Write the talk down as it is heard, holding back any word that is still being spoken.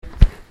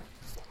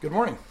Good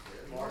morning.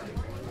 Good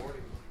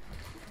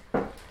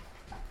morning.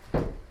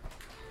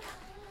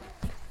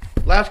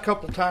 Last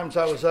couple times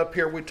I was up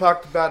here, we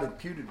talked about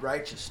imputed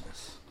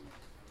righteousness.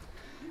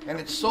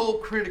 And it's so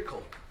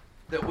critical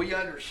that we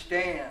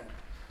understand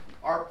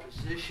our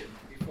position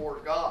before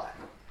God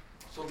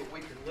so that we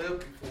can live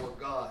before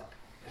God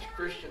as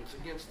Christians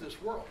against this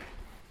world.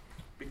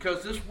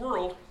 Because this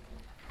world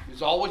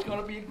is always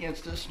going to be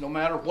against us no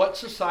matter what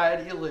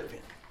society you live in.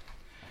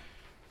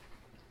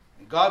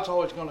 And God's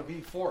always going to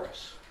be for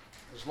us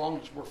as long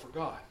as we're for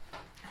God.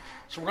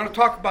 So we're going to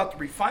talk about the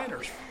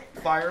refiner's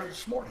fire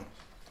this morning.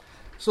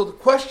 So the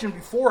question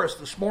before us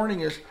this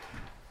morning is,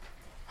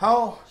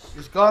 how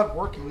is God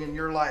working in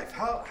your life?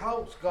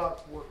 How is God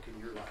working in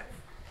your life?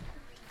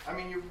 I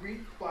mean, you read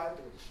the Bible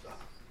and stuff.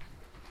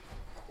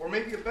 Or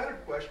maybe a better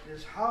question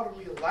is, how do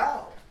we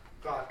allow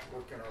God to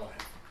work in our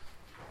life?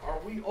 Are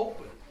we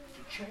open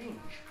to change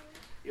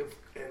in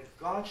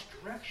God's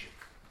direction?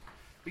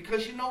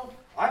 Because,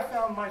 I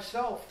found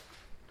myself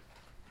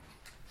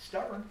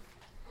stubborn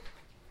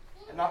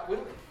and not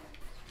willing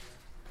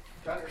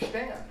to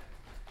understand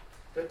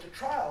that the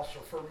trials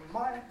are for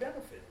my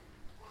benefit.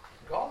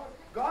 God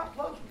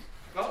loves me.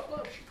 God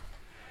loves you.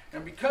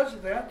 And because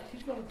of that,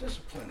 He's going to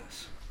discipline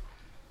us.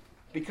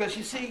 Because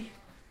you see,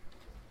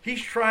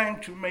 He's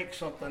trying to make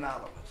something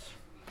out of us.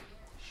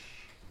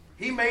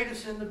 He made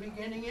us in the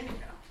beginning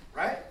anyhow,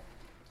 right?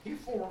 He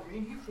formed me,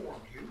 He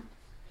formed you.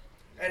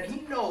 And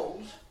He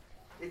knows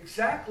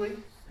exactly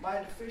my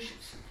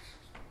deficiencies.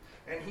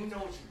 And He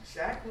knows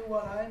exactly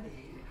what I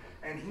need.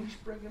 And He's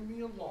bringing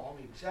me along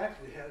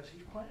exactly as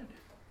He planned it.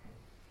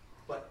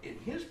 But in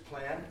His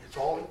plan, it's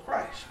all in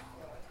Christ.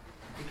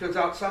 Because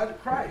outside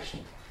of Christ,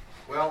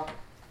 well,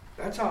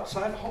 that's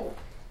outside of hope.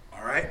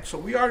 All right? So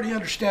we already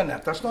understand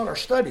that. That's not our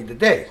study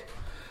today.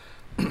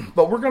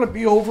 But we're going to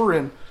be over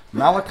in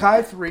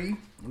Malachi 3.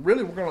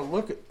 Really, we're going to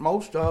look at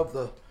most of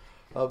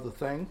the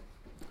thing.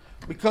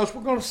 Because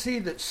we're going to see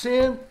that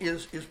sin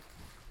is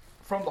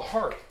from the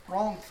heart,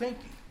 wrong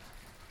thinking.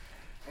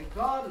 And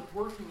God is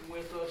working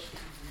with us to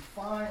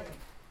refine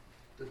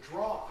the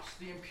dross,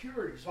 the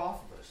impurities off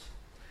of us.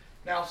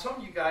 Now, some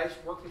of you guys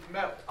work with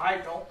metal. I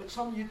don't, but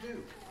some of you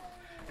do.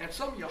 And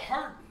some of you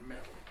harden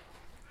metal.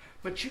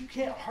 But you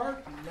can't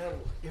harden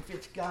metal if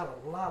it's got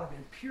a lot of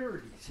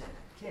impurities in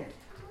it, can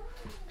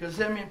you? Because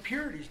them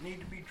impurities need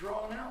to be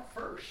drawn out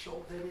first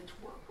so that it's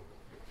workable.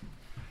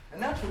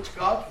 And that's what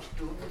God was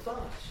doing with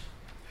us.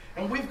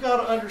 And we've got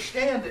to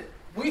understand that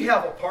we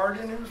have a part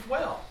in it as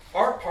well.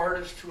 Our part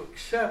is to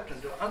accept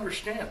and to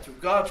understand through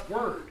God's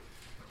Word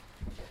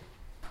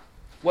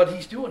what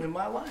He's doing in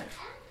my life.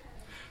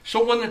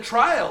 So when the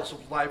trials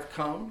of life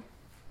come,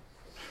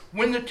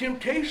 when the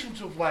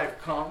temptations of life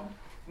come,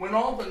 when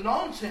all the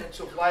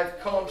nonsense of life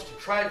comes to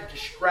try to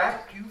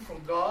distract you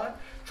from God,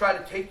 try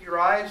to take your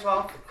eyes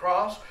off the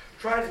cross,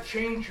 try to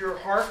change your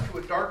heart to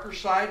a darker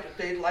side that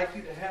they'd like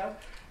you to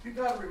have, you've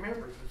got to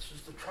remember this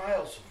is the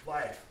trials of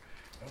life.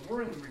 And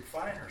we're in the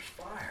refiner's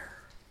fire.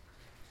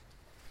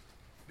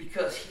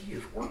 Because He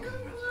is working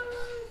with us.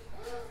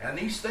 And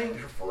these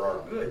things are for our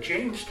good.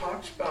 James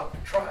talks about the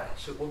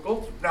trials that we'll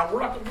go through. Now,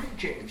 we're not going to read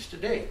James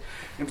today.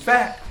 In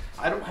fact,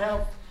 I don't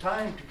have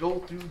time to go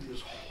through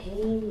this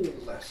whole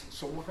lesson,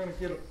 so we're going to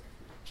get a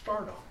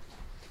start on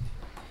it.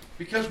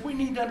 Because we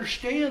need to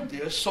understand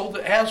this so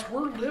that as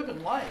we're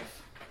living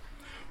life,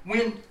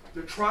 when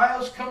the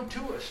trials come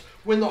to us,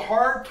 when the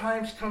hard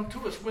times come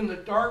to us, when the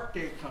dark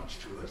day comes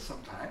to us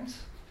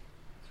sometimes,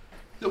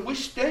 that we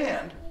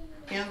stand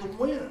in the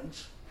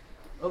winds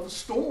of the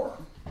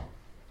storm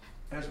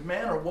as a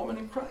man or woman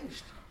in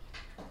Christ,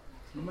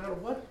 no matter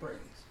what it brings.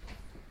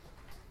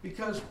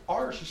 Because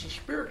ours is a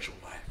spiritual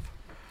life.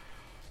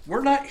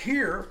 We're not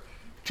here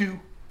to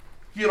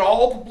get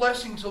all the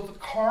blessings of the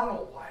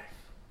carnal life,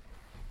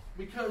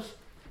 because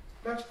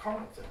that's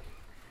carnal thinking.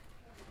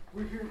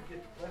 We're here to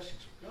get the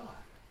blessings of God,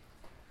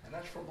 and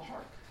that's from the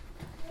heart,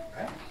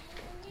 right?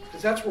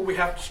 Because that's where we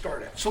have to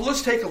start at. So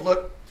let's take a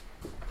look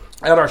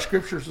at our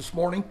scriptures this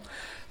morning.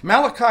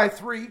 Malachi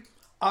 3.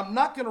 I'm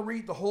not going to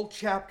read the whole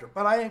chapter,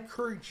 but I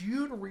encourage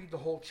you to read the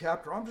whole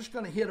chapter. I'm just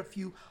going to hit a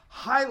few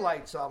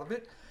highlights out of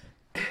it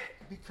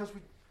because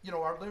we,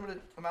 our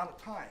limited amount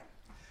of time.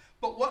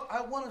 But what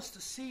I want us to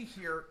see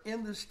here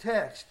in this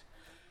text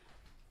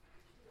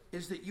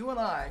is that you and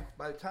I,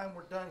 by the time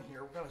we're done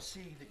here, we're going to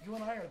see that you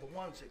and I are the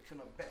ones that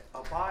can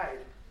abide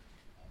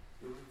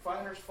the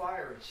refiner's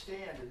fire and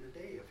stand in the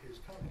day of His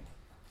coming.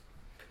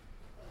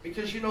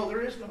 Because,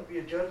 there is going to be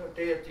a judgment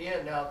day at the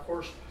end. Now, of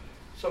course,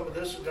 some of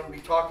this is going to be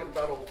talking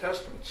about Old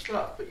Testament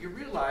stuff, but you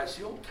realize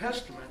the Old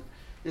Testament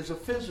is a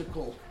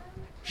physical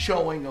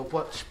showing of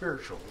what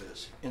spiritual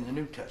is in the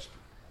New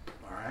Testament.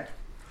 All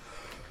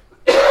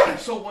right?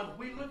 So when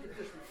we look at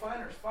this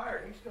refiner's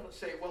fire, he's going to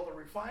say, well, they're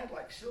refined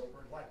like silver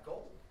and like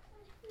gold.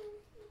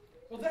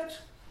 Well, that's,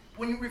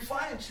 when you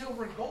refine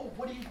silver and gold,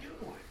 what do you do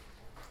with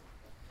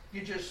it?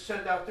 You just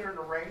sit out there in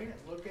the rain and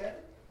look at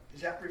it?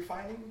 Is that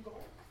refining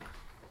gold?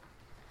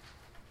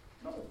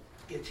 No,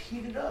 it's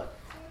heated up.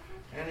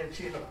 And it's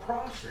in a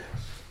process.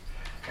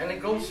 And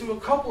it goes through a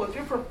couple of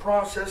different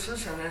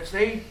processes, and as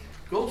they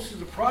go through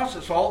the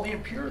process, all the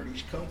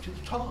impurities come to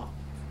the top.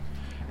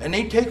 And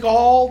they take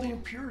all the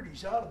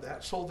impurities out of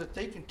that so that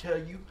they can tell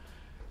you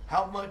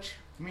how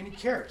many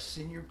carats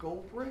in your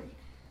gold ring.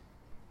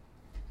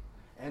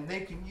 And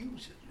they can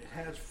use it. It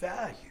has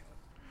value.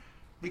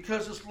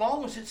 Because as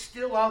long as it's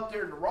still out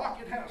there in the rock,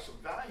 it has some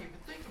value.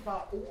 But think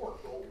about ore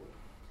gold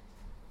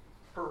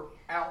per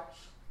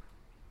ounce.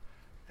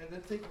 And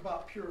then think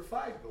about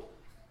purified gold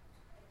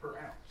per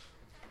ounce.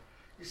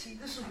 You see,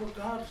 this is what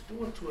God is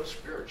doing to us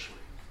spiritually.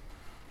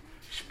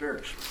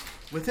 Spiritually.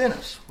 Within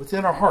us,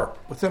 within our heart,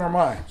 within our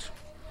minds.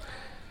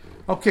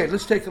 Okay,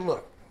 let's take a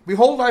look.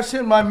 Behold, I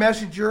send my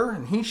messenger,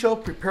 and he shall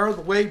prepare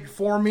the way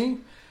before me,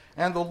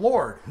 and the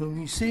Lord, whom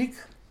ye seek,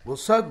 will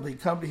suddenly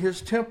come to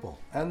his temple.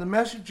 And the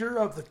messenger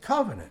of the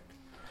covenant,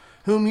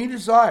 whom ye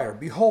desire,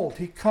 behold,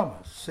 he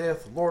cometh,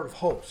 saith the Lord of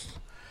hosts.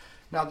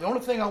 Now, the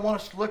only thing I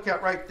want us to look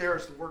at right there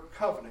is the word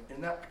covenant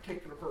in that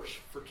particular verse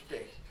for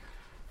today.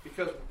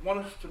 Because we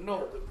want us to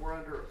know that we're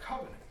under a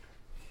covenant.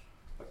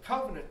 A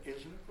covenant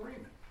is an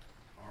agreement.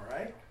 All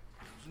right?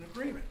 It's an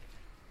agreement.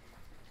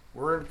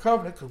 We're in a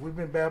covenant because we've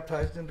been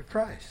baptized into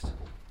Christ.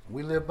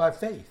 We live by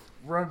faith.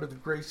 We're under the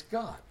grace of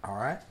God. All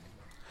right?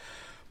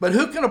 But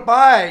who can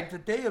abide the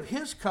day of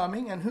his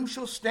coming, and who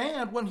shall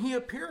stand when he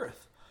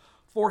appeareth?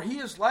 For he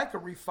is like a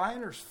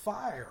refiner's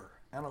fire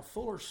and a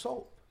fuller's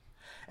soap.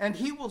 And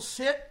he will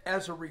sit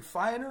as a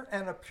refiner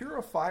and a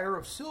purifier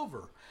of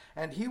silver.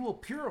 And he will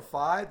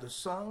purify the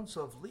sons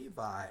of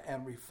Levi,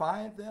 and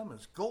refine them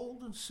as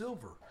gold and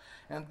silver.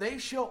 And they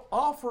shall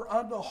offer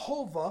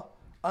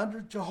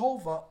unto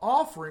Jehovah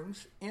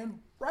offerings in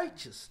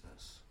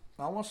righteousness.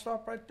 Now I want to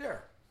stop right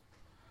there.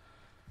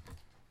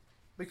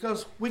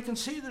 Because we can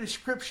see the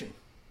description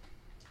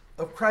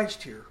of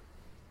Christ here.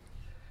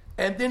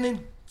 And then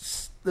in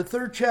the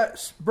third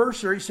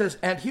verse there he says,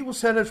 and he will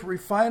set as a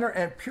refiner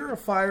and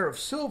purifier of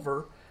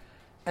silver,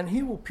 and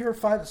he will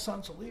purify the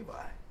sons of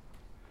Levi.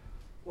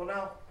 Well,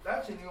 now,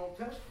 that's in the Old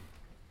Testament.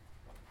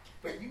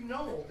 But you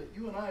know that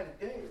you and I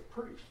today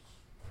are priests,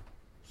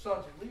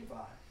 sons of Levi,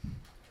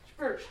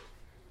 spiritually,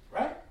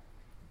 right?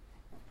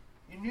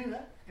 You knew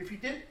that? If you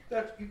did,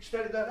 you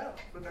studied that out,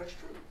 but that's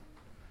true.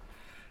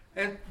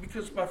 And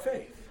because by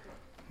faith,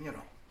 you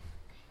know.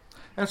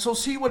 And so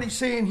see what he's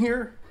saying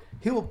here?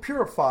 He will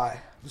purify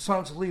the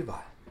sons of Levi.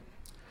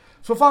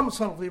 So if I'm a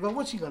son of Levi,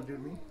 what's he going to do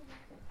to me?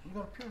 He's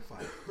going to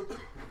purify me.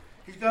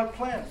 He's got a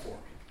plan for me.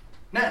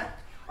 Now,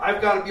 I've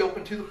got to be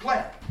open to the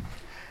plan.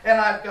 And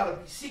I've got to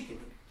be seeking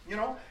it. You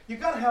know, you've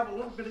got to have a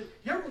little bit of...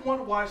 You ever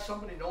wonder why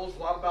somebody knows a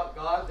lot about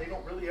God? They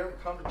don't really ever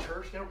come to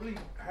church. They don't really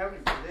have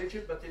any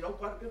religion, but they know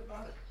quite a bit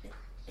about it.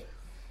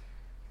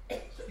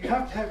 You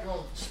have to have your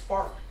own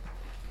spark.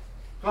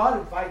 God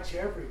invites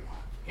everyone.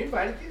 He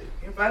invited you.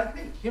 He invited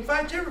me. He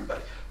invites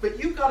everybody.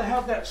 But you've got to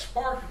have that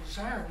spark of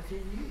desire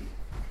within you.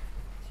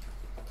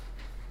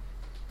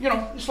 You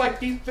know, it's like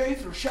deep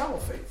faith or shallow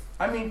faith.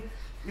 I mean,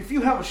 if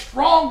you have a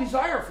strong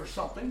desire for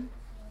something,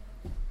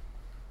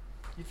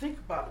 you think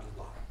about it a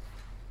lot.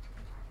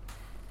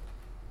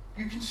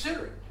 You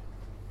consider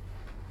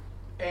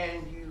it.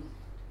 And you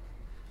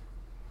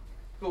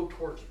go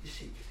towards it. You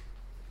seek it.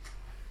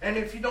 And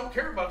if you don't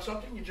care about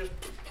something, you just,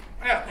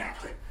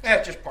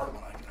 it's just part of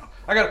my life. You know,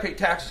 I got to pay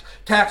taxes.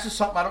 Taxes,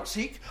 something I don't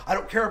seek. I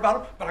don't care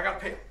about them, but I got to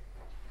pay them.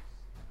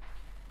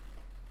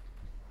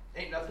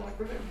 Ain't nothing like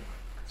religion.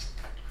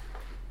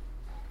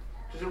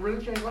 Because a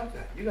religion ain't like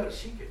that. You got to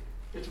seek it.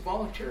 It's a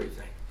voluntary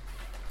thing.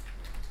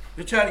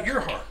 It's out of your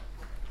heart.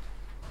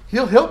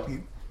 He'll help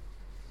you,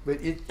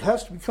 but it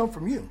has to come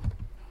from you.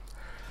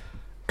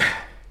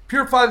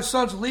 Purify the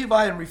sons of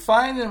Levi and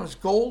refine them as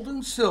gold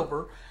and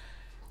silver.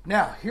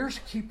 Now, here's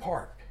the key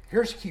part.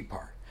 Here's the key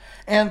part.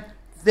 And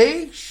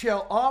they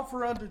shall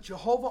offer unto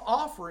Jehovah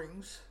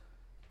offerings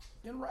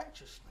in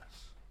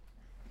righteousness.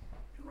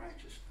 In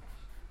righteousness.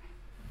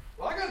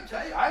 Well, I got to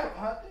tell you, I don't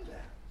know how to do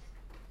that.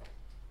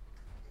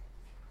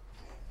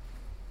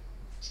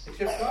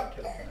 Except God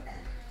tells me that.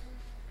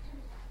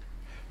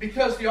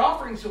 Because the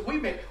offerings that we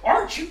make,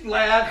 aren't you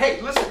glad, hey,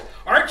 listen,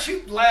 aren't you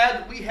glad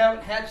that we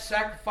haven't had to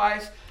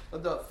sacrifice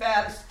the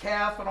fattest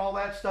calf and all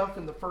that stuff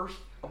in the first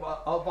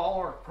of all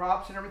our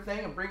crops and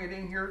everything and bring it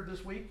in here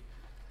this week?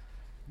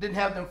 Didn't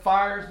have them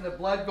fires and the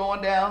blood going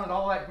down and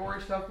all that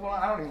gory stuff going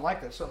on. I don't even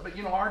like that stuff. But,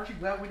 you know, aren't you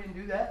glad we didn't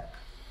do that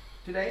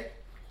today?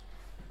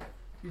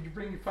 Did you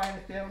bring your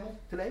finest animal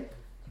today?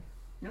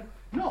 You know?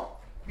 No,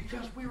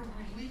 because we were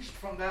released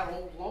from that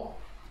old law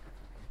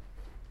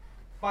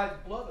by the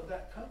blood of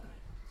that covenant.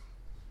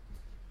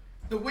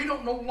 That we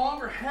don't no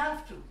longer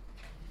have to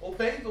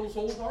obey those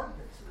old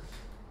ordinances.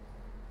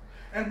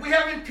 And we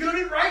have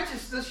imputed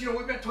righteousness. You know,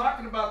 we've been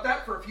talking about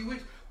that for a few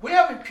weeks. We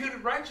have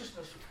imputed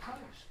righteousness with Christ.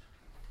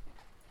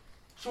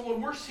 So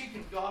when we're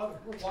seeking God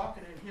and we're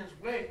walking in His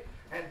way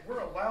and we're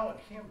allowing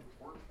Him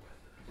to work with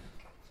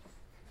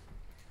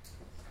us,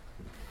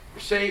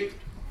 you're saved.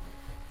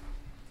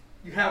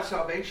 You have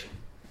salvation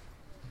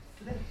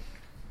today.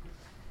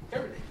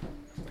 Every day.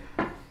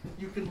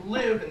 You can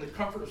live in the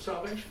comfort of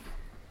salvation.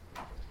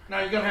 Now,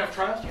 you're going to have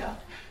trials? Yeah.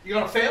 You're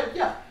going to fail?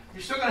 Yeah.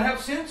 You're still going to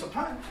have sin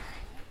sometimes.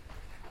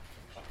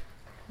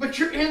 But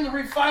you're in the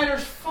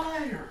refiner's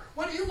fire.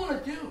 What do you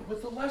want to do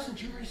with the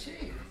lessons you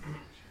receive?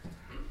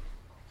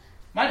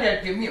 My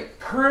dad gave me a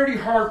pretty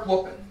hard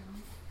whooping.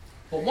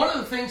 But one of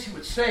the things he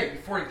would say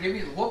before he gave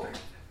me the whooping,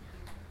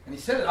 and he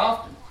said it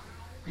often,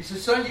 he said,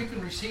 son, you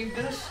can receive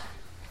this.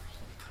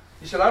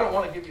 He said, I don't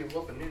want to give you a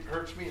whooping. It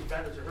hurts me as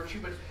bad as it hurts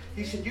you. But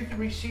he said, you can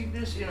receive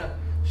this in a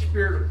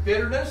spirit of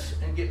bitterness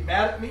and get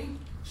mad at me,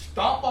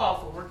 stomp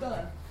off when we're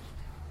done.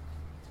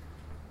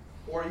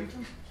 Or you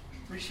can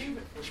receive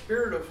it in the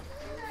spirit of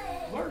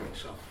learning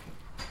something.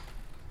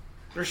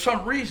 There's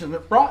some reason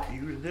that brought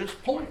you to this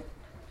point,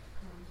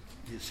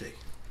 you see.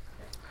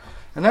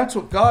 And that's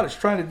what God is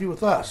trying to do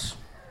with us.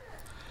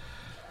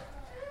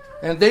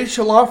 And they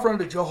shall offer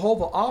unto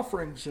Jehovah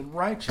offerings in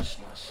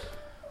righteousness.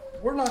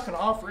 We're not going to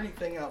offer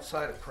anything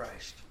outside of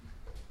Christ.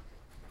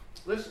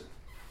 Listen.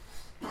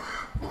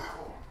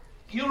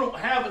 You don't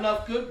have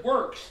enough good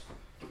works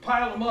to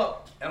pile them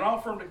up and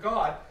offer them to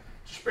God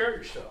to spare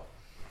yourself.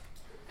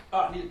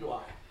 Neither do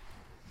I.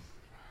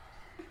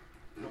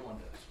 No one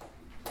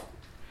does.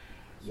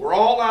 We're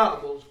all out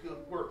of those good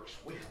works.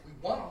 We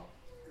want them.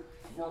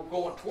 We're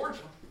going towards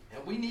them,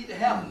 and we need to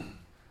have them.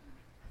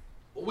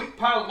 But we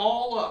pile them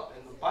all up,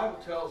 and the Bible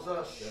tells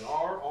us that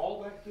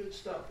all that good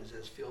stuff is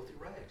as filthy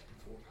rags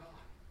before God.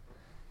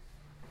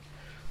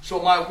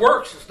 So my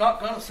works is not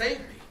going to save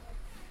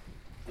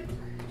me.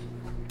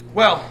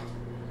 Well,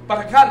 but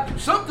I got to do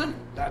something.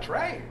 That's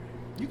right.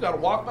 You got to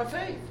walk by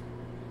faith.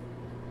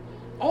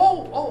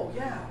 Oh,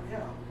 yeah.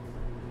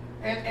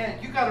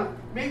 And you got to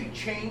maybe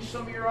change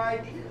some of your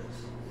ideas.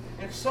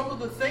 And some of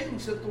the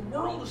things that the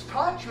world has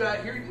taught you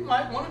out here, you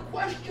might want to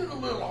question a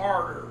little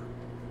harder.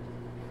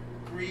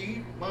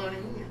 Greed, money,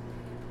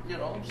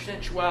 and,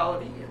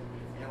 sensuality,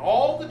 and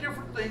all the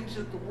different things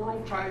that the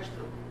world tries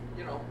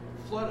to,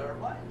 flood our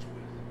minds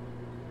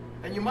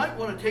with. And you might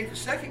want to take a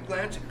second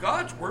glance at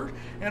God's Word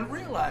and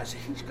realize that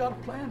He's got a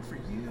plan for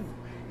you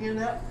in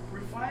that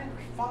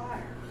refiner's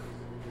fire.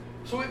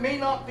 So it may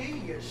not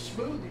be as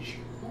smooth as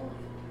you want.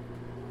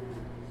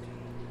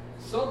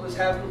 Some of us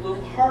have it a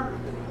little harder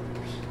than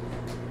others.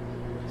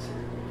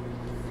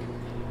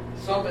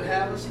 Some that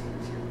have us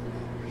easier than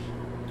others.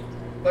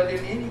 But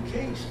in any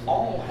case,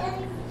 all have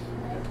to.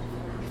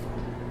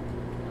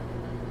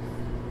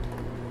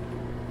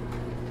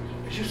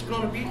 It's just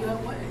going to be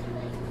that way.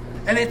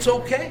 And it's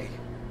okay.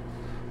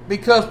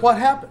 Because what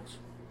happens?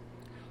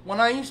 When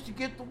I used to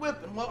get the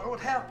whipping, what would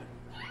happen?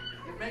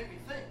 It made me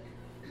think.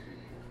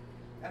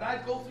 And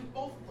I'd go through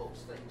both of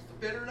those things. The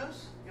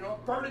bitterness,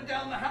 burning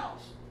down the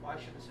house. Well, I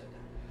should have said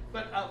that.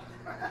 But,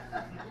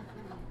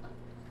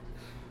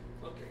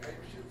 okay, I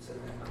should have said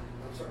that.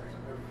 I'm sorry.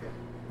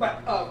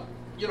 But,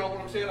 what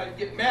I'm saying, I'd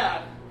get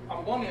mad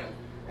on one end,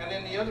 and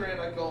then the other end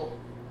I'd go,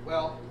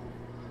 well,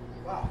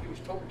 wow, he was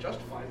totally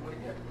justified in what he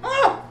did.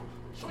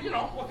 So,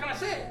 what can I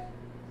say?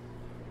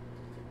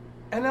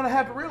 And then I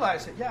had to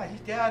realize that, yeah,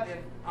 he's dead,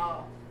 and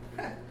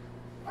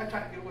I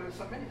tried to get away with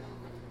something anyhow.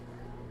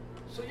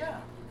 So, yeah.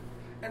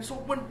 And so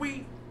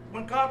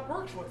when God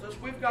works with us,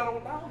 we've got to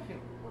allow Him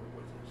to work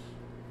with us.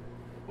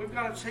 We've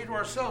got to say to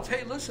ourselves,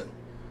 hey, listen,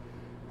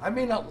 I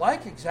may not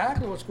like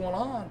exactly what's going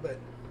on, but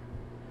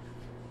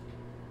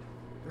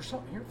there's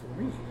something here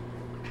for me.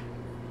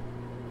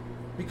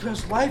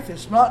 Because life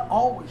is not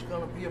always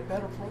going to be a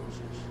bed of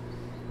roses.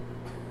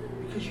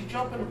 Because you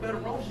jump into a bed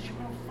of roses, you're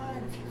going to find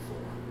a few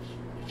thorns.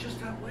 It's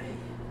just that way.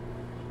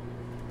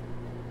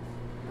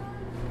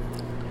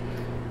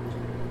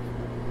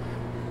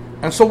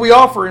 And so we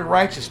offer in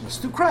righteousness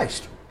through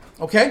Christ.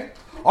 Okay?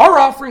 Our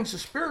offering is a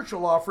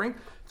spiritual offering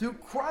through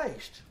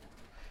Christ.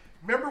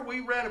 Remember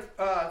we read,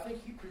 I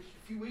think he preached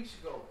a few weeks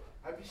ago,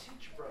 I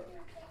beseech you, brother,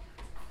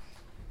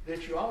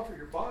 that you offer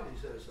your bodies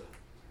as a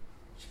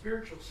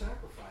spiritual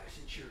sacrifice.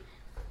 It's your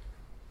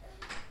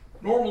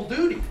normal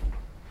duty.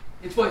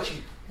 It's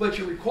what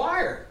you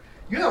require.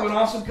 You have an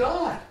awesome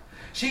God.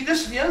 See,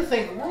 this is the other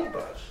thing the world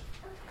does.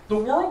 The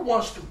world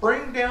wants to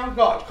bring down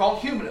God. It's called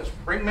humanism.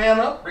 Bring man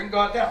up, bring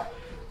God down.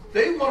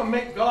 They want to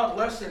make God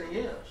less than He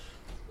is.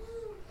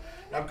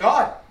 Now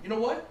God, you know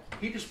what?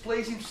 He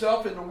displays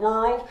Himself in the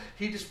world.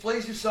 He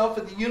displays Himself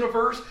in the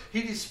universe.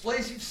 He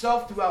displays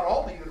Himself throughout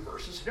all the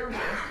universes and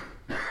everything.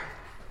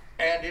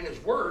 And in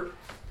His Word.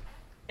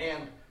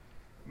 And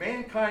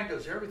mankind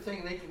does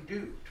everything they can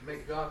do to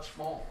make God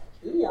small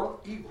or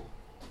evil.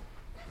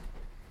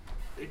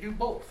 They do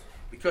both.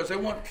 Because they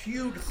want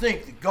you to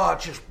think that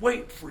God's just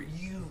waiting for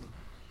you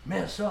to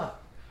mess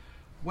up.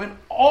 When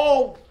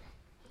all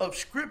of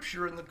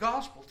Scripture and the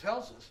Gospel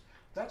tells us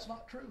that's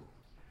not true.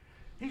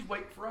 He's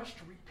waiting for us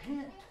to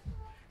repent.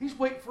 He's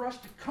waiting for us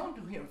to come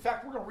to Him. In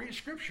fact, we're going to read a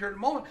Scripture here in a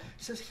moment.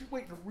 It says He's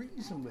waiting to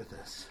reason with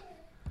us.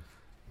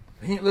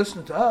 He ain't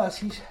listening to us.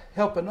 He's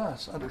helping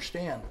us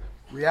understand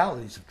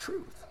realities of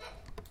truth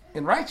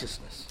and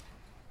righteousness.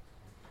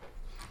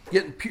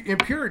 Getting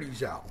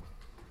impurities out.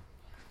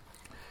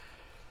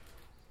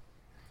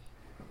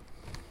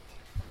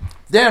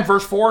 Then,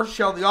 verse 4,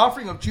 shall the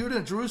offering of Judah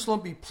and Jerusalem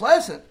be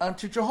pleasant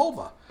unto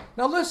Jehovah.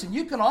 Now listen,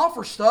 you can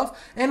offer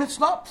stuff, and it's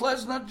not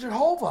pleasant unto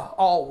Jehovah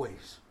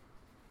always.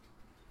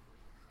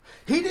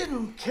 He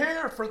didn't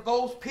care for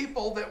those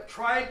people that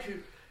tried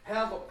to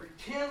have a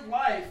pretend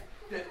life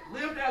that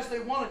lived as they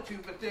wanted to,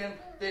 but then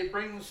they'd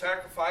bring the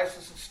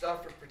sacrifices and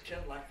stuff and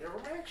pretend like they were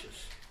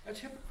righteous. That's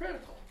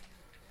hypocritical.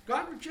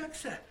 God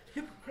rejects that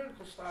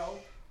hypocritical style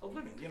of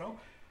living,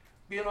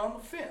 Being on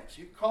the fence.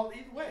 You can call it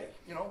either way,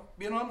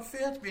 Being on the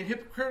fence, being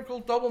hypocritical,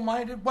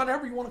 double-minded,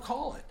 whatever you want to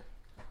call it.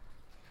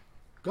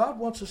 God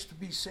wants us to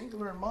be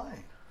singular in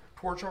mind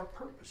towards our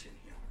purpose in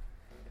Him.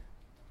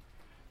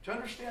 To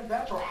understand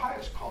that's our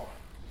highest calling.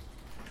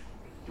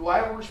 Do I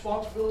have a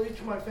responsibility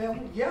to my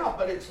family? Yeah,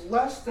 but it's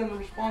less than the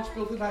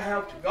responsibility that I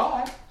have to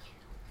God.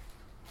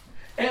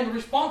 And the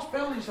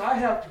responsibilities I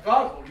have to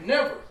God will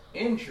never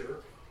injure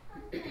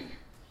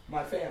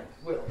my family,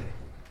 will they?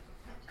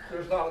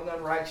 There's not an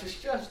unrighteous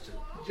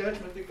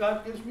judgment that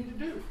God gives me to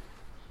do.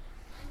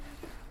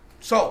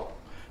 So,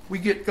 we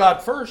get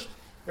God first.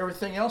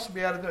 Everything else will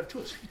be added unto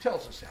us. He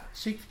tells us that.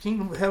 Seek the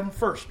kingdom of heaven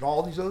first, and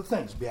all these other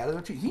things will be added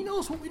unto you. He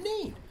knows what we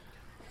need.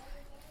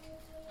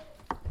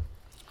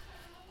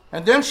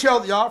 And then shall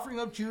the offering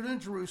of Judah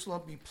and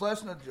Jerusalem be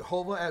pleasant unto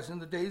Jehovah as in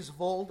the days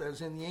of old,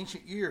 as in the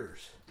ancient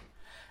years.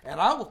 And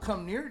I will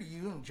come near to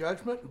you in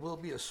judgment, and will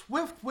be a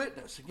swift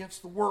witness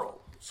against the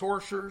world, the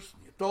sorcerers,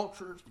 the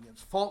adulterers,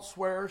 against false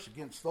swearers,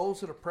 against those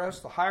that oppress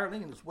the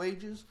hireling and his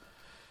wages,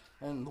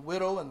 and the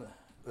widow and the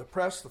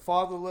oppress the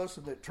fatherless,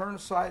 and that turn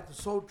aside the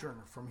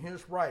sojourner from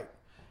his right,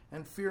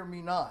 and fear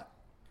me not,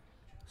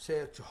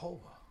 saith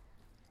Jehovah.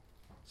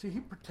 See, He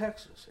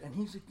protects us, and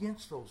He's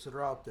against those that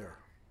are out there.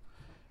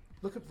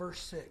 Look at verse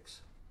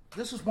 6.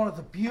 This is one of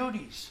the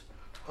beauties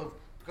of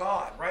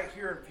God right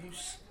here in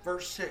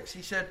verse 6.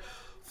 He said,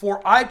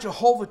 for I,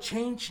 Jehovah,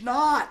 change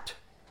not.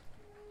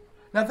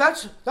 Now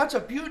that's a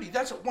beauty.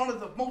 That's one of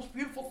the most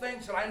beautiful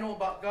things that I know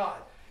about God,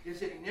 is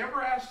that He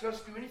never asks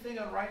us to do anything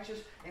unrighteous,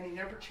 and He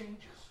never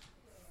changes.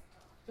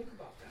 Think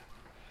about that.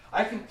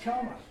 I can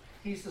count on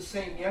He's the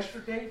same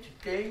yesterday,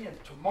 today,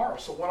 and tomorrow.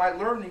 So when I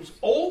learn these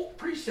old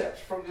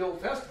precepts from the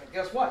Old Testament,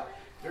 guess what?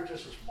 They're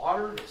just as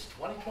modern as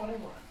 2021.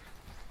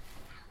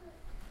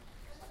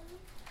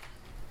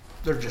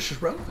 They're just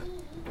as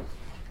relevant.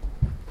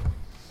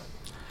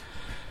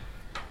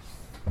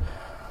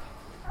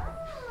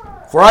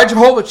 For I,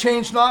 Jehovah,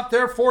 change not,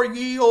 therefore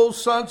ye, O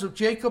sons of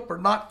Jacob, are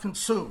not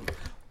consumed.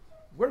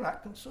 We're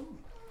not consumed.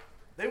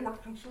 They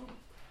weren't consumed.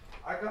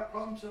 I got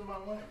problems in my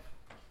life.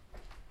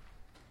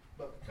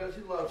 But because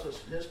He loves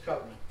us in His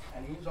covenant,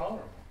 and He's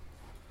honorable,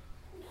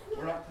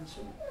 we're not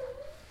consumed.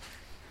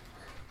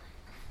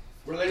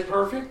 Were they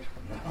perfect?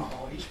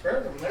 No, He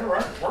spared them. They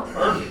weren't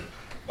perfect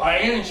by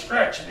any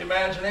stretch of the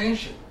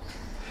imagination.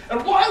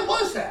 And why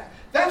was that?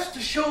 That's to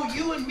show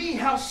you and me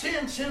how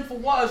sinful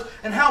was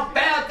and how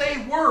bad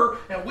they were.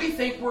 And we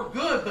think we're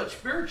good, but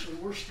spiritually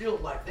we're still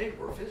like they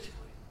were physically.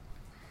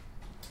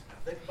 Now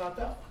think about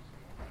that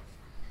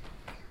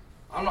one.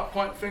 I'm not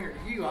pointing a finger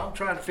at you. I'm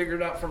trying to figure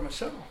it out for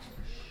myself.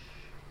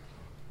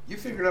 You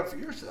figure it out for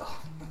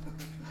yourself.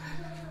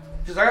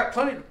 Because I got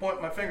plenty to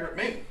point my finger at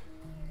me.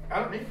 I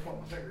don't need to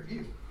point my finger at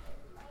you.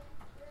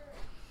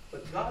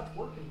 But God's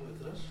working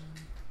with us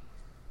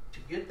to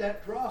get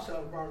that dross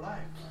out of our life,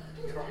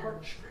 to get our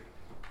heart straight.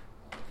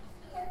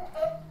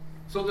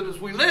 So that as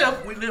we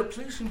live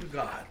pleasing to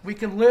God. We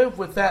can live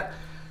with that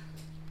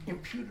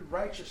imputed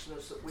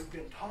righteousness that we've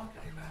been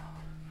talking about.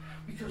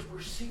 Because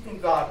we're seeking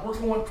God, we're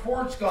going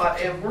towards God,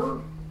 and we're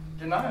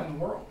denying the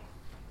world.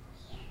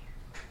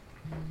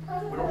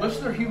 We don't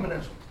listen to their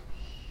humanism.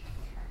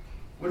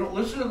 We don't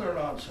listen to their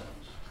nonsense.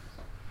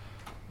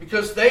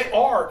 Because they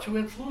are to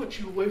influence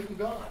you away from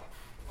God.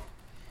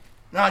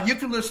 Now, you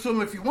can listen to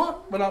them if you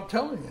want, but I'm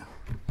telling you,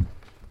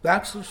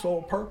 that's their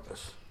sole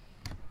purpose.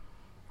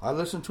 I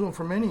listened to them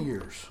for many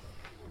years.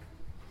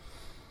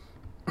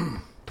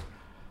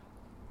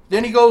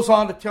 Then he goes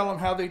on to tell them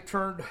how they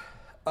turned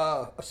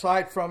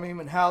aside from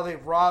Him and how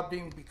they've robbed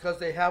Him because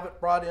they haven't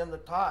brought in the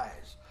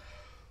tithes.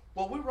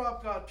 Well, we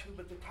rob God too,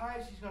 but the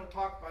tithes He's going to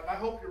talk about, and I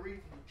hope you're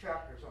reading the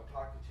chapters I'm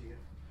talking to you.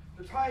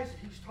 The tithes that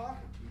He's talking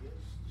to you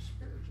is the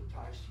spiritual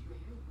tithes to you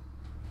and me.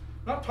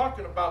 I'm not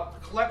talking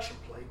about the collection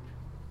plate,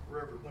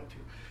 wherever it went to.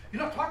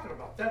 You're not talking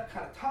about that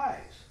kind of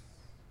tithes.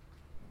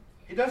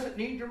 He doesn't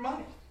need your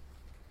money.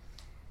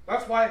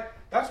 That's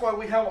why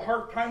we have a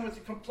hard time with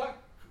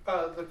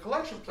the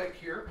collection plate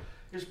here,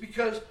 is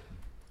because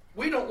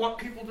we don't want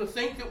people to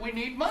think that we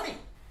need money.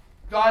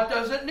 God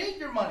doesn't need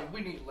your money.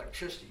 We need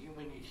electricity and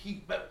we need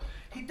heat, but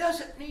He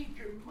doesn't need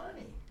your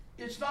money.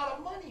 It's not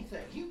a money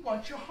thing. He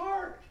wants your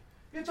heart.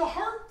 It's a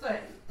heart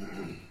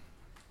thing.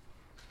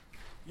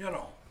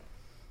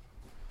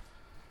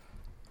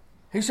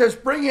 He says,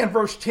 bring in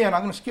verse 10.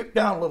 I'm going to skip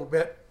down a little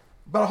bit,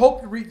 but I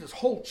hope you read this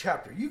whole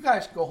chapter. You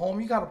guys go home.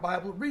 You got a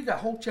Bible. Read that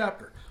whole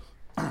chapter.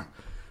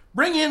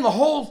 Bring in the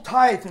whole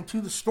tithe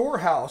into the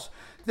storehouse,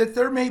 that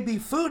there may be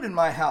food in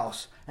my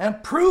house,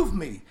 and prove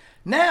me.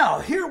 Now,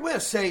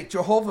 herewith, say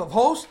Jehovah of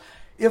hosts,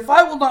 if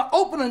I will not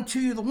open unto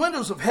you the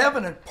windows of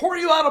heaven and pour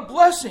you out a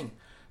blessing,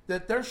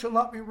 that there shall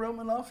not be room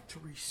enough to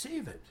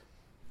receive it.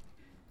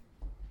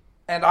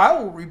 And I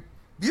will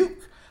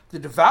rebuke the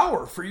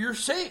devourer for your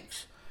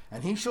sakes,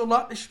 and he shall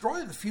not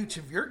destroy the fruits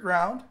of your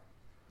ground,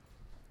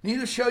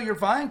 neither shall your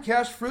vine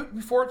cast fruit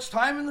before its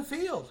time in the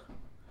field.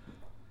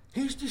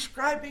 He's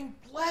describing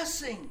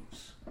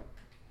blessings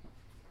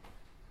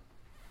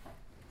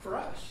for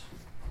us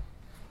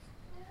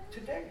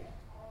today.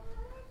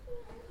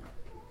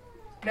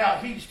 Now,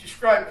 he's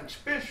describing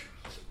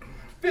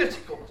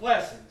physical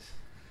blessings,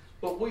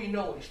 but we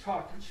know he's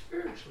talking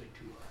spiritually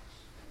to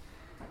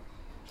us.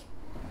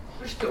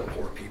 We're still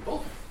poor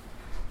people.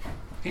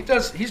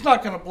 He's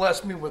not going to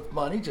bless me with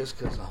money just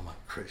because I'm a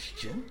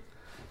Christian.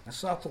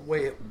 That's not the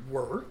way it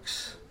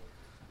works.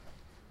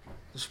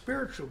 The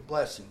spiritual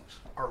blessings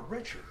are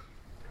richer.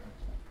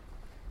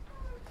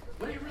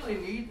 What do you really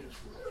need in this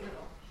world?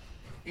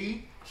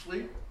 Eat,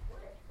 sleep,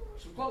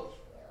 some clothes.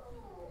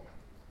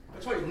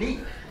 That's what you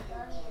need.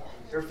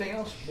 Everything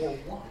else is more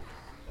want.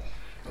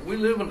 And we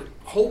live in a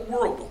whole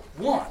world of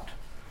want.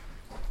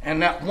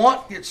 And that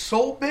want gets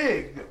so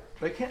big that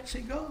they can't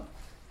see God.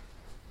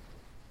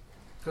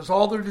 Because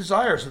all their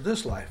desires of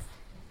this life.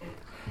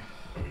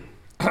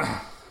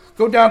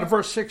 Go down to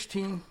verse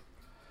 16.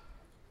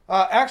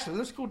 Actually,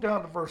 let's go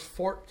down to verse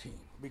 14.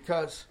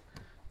 Because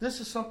this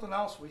is something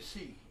else we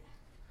see.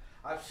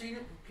 I've seen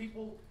it when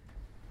people,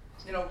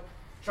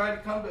 try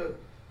to come to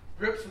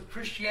grips with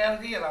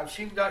Christianity, and I've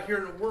seen it out here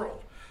in the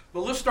world.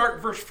 But let's start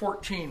in verse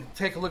 14.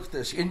 Take a look at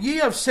this. And ye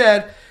have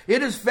said,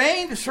 it is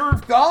vain to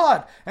serve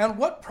God. And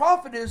what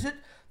profit is it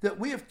that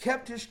we have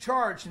kept his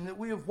charge and that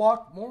we have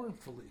walked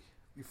mournfully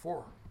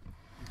before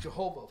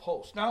Jehovah of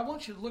hosts? Now I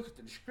want you to look at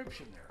the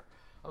description there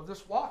of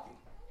this walking.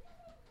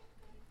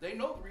 They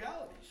know the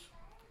realities.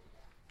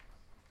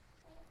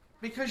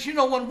 Because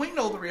when we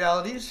know the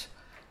realities,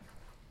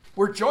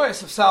 we're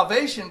joyous of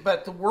salvation,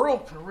 but the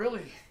world can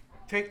really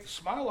take the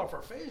smile off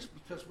our face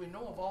because we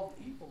know of all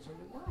the evils in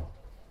the world.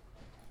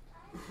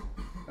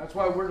 That's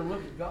why we're to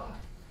look at God.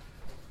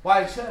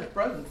 Why he says,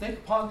 brethren, think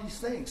upon these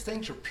things.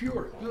 Things are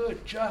pure,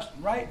 good, just,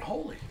 right, and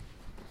holy.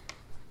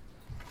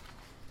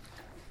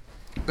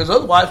 Because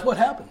otherwise, what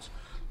happens?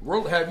 The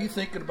world will have you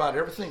thinking about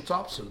everything that's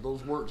opposite of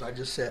those words I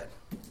just said.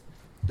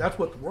 That's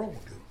what the world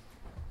will do.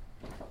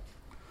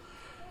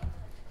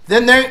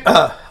 Then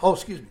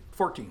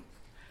 14.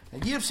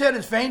 And ye have said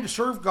it's vain to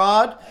serve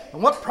God,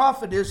 and what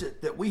profit is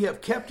it that we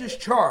have kept his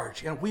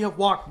charge, and we have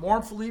walked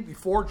mournfully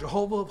before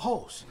Jehovah of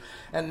hosts?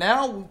 And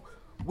now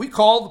we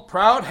call the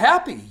proud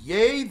happy,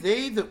 yea,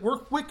 they that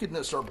work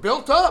wickedness are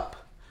built up.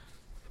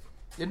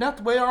 Isn't that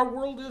the way our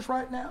world is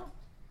right now?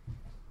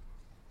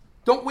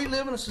 Don't we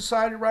live in a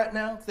society right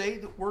now, they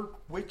that work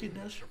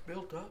wickedness are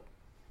built up?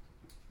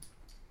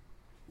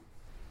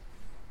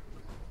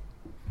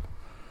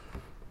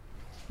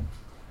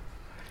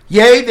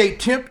 Yea, they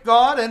tempt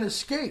God and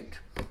escaped.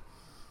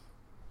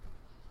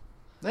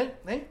 They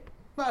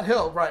not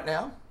held right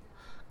now.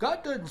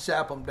 God doesn't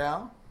zap them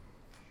down.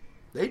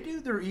 They do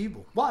their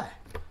evil. Why?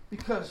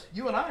 Because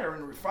you and I are in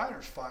the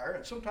refiner's fire,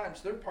 and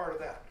sometimes they're part of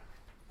that.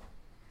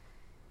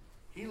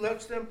 He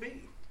lets them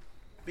be.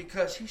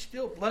 Because he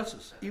still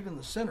blesses even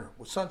the sinner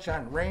with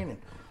sunshine and rain, and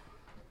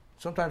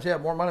sometimes they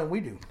have more money than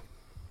we do.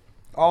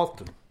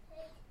 Often.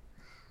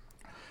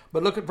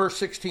 But look at verse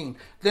 16.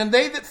 Then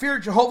they that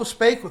feared Jehovah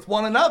spake with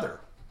one another.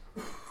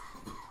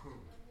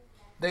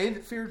 They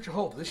that feared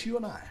Jehovah, this you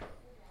and I.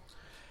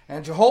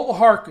 And Jehovah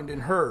hearkened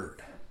and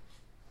heard.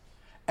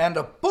 And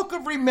a book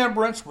of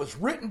remembrance was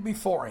written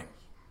before him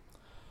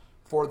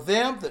for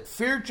them that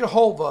feared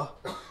Jehovah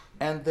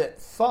and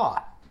that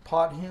thought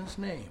upon his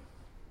name.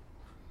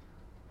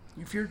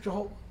 You fear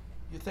Jehovah?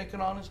 You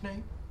thinking on his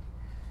name?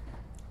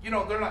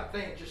 They're not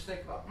just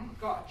thinking about,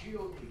 God,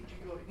 G-O-D,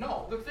 G-O-D.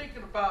 No, they're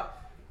thinking about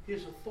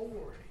his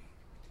authority,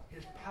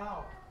 his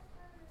power.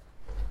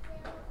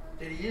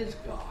 That he is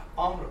God,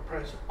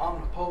 omnipresent,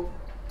 omnipotent.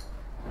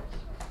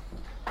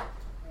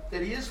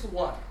 That he is the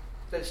one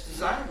that's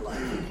designed life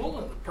and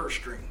pulling the purse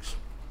strings.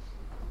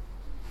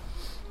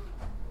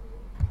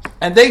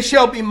 And they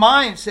shall be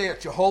mine,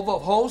 saith Jehovah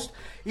of hosts,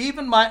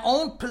 even my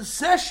own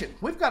possession.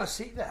 We've got to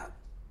see that.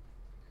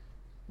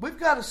 We've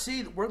got to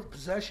see that we're the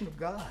possession of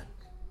God.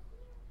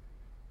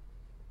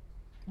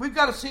 We've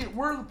got to see that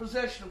we're the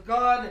possession of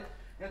God,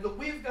 and that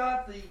we've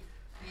got the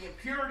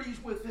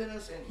impurities within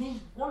us, and he's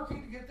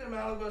working to get them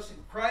out of us in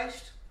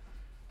Christ.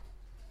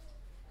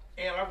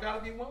 And I've got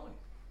to be willing.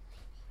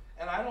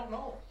 And I don't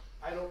know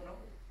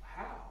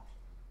how.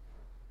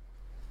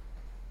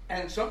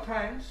 And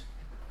sometimes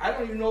I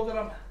don't even know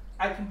that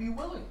I can be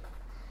willing.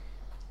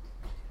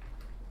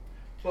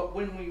 But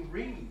when we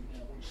read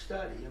and we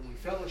study and we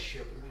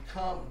fellowship and we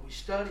come and we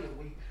study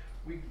and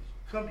we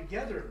come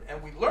together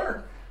and we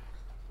learn,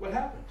 what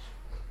happens?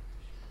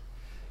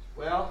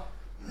 Well,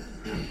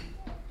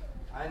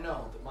 I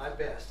know that my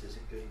best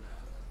isn't good enough.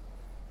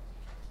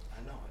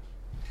 I know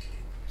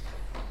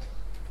it.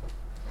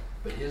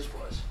 But his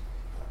was.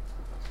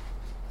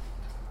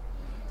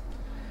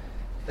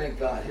 Thank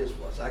God his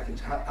was. I can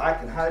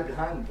hide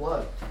behind the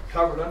blood,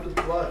 covered under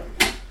the blood.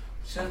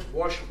 Sins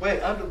washed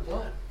away under the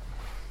blood.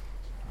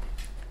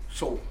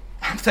 So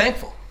I'm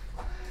thankful.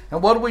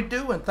 And what do we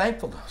do in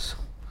thankfulness?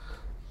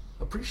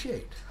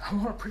 Appreciate. I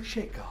want to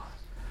appreciate God.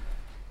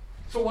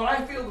 So when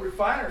I feel the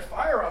refiner's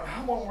fire,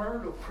 I want to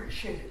learn to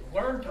appreciate it,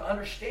 learn to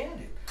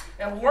understand it,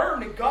 and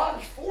learn that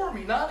God is for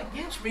me, not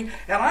against me.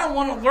 And I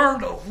want to learn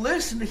to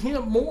listen to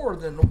Him more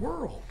than the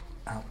world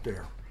out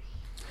there.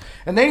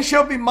 And they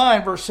shall be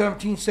mine, verse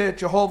 17 saith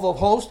Jehovah of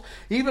hosts,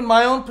 even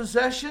my own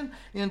possession,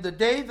 in the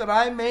day that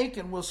I make,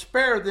 and will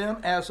spare them,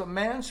 as a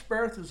man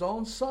spareth his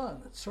own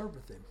son that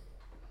serveth him.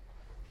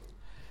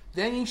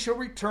 Then ye shall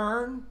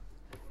return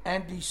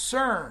and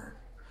discern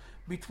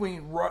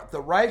between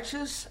the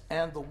righteous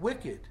and the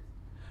wicked,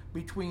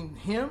 between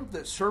him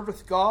that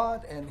serveth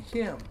God and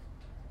him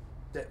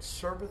that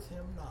serveth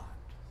him not.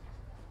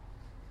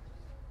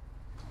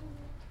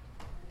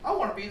 I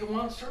want to be the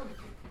one that serveth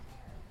him.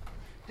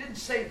 Didn't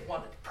say the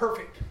one that's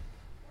perfect.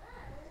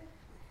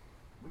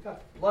 We got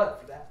the blood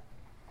for that.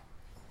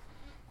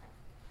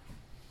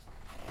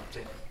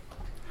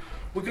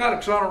 We got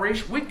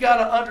exoneration. We've got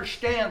to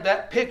understand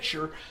that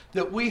picture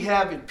that we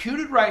have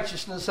imputed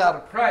righteousness out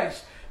of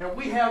Christ, and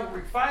we have the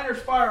refiner's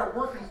fire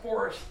working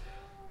for us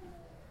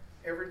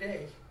every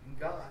day in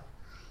God.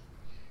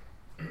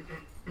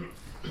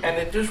 And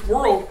that this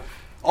world,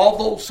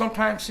 although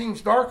sometimes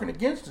seems dark and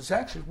against us,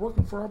 actually is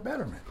working for our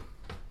betterment.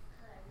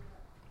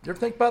 You ever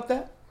think about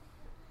that?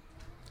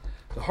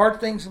 The hard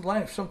things in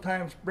life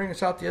sometimes bring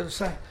us out the other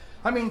side.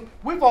 I mean,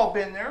 we've all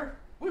been there.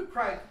 We've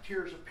cried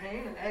tears of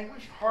pain and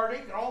anguish and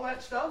heartache and all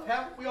that stuff,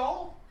 haven't we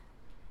all?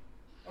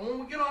 And when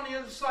we get on the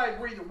other side,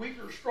 we're either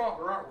weaker or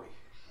stronger, aren't we?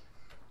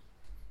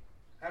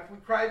 After we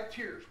cry the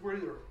tears, we're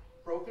either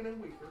broken and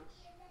weaker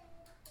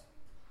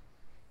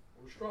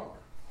or stronger.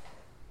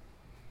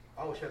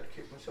 I always have to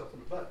kick myself in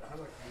the butt. I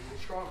like to be a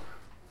little stronger.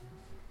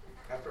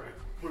 After I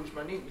bruise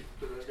my knees,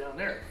 because I was down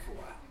there for a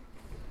while.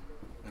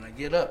 And I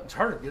get up. It's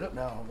hard to get up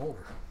now I'm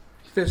older,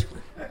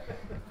 physically.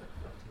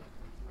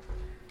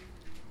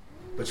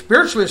 But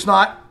spiritually it's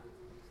not.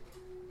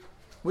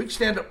 We can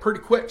stand up pretty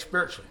quick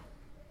spiritually.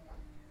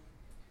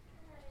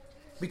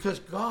 Because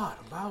God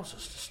allows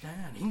us to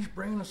stand. He's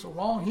bringing us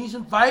along. He's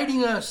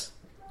inviting us.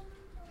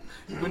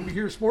 You wouldn't be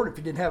here this morning if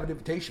you didn't have an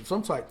invitation of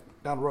some site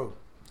down the road.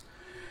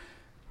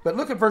 But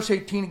look at verse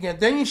 18 again.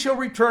 Then ye shall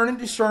return and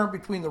discern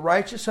between the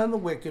righteous and the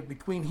wicked,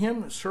 between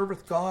him that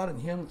serveth God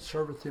and him that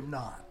serveth him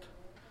not.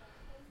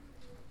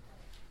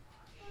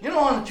 You know,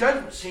 on the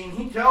judgment scene,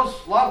 he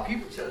tells a lot of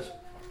people, he says,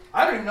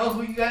 I don't even know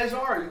who you guys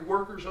are, you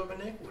workers of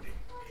iniquity.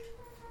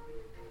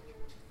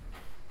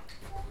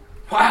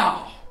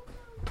 Wow.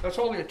 That's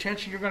all the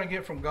attention you're going to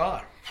get from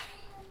God.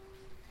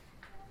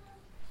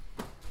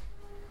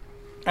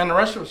 And the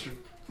rest of us are,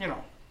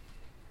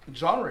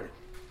 exonerated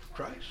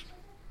from Christ.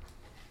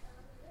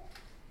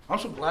 I'm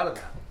so glad of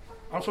that.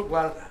 I'm so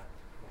glad of that.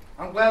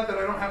 I'm glad that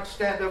I don't have to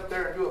stand up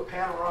there and do a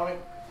panoramic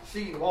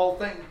scene of all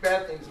things,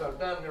 bad things that I've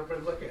done, and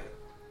everybody look at it.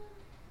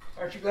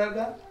 Aren't you glad of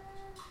that?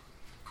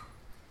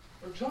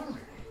 We're exonerated.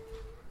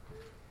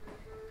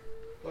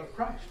 Blood of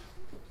Christ.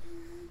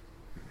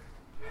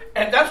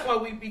 And that's why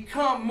we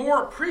become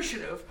more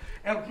appreciative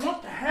and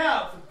want to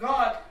have the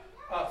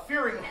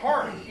God-fearing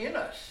heart in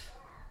us.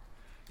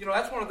 You know,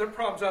 that's one of their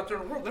problems out there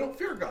in the world. They don't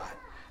fear God.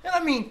 And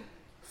I mean,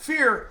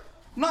 fear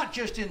not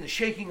just in the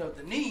shaking of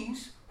the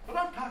knees, but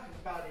I'm talking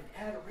about in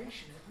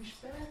adoration and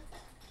respect.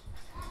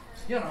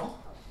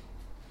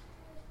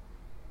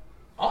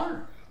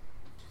 Honor.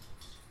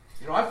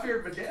 I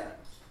feared my dad.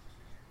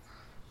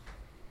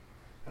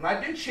 And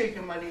I did shake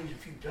in my knees a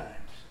few times.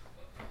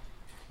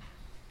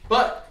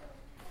 But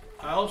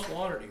I also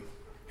honored him,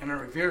 and I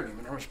revered him,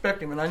 and I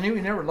respected him, and I knew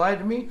he never lied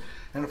to me,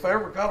 and if I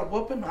ever got a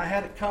whooping, I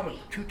had it coming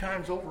 2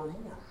 times over or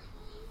more.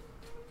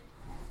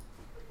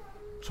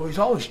 So he's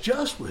always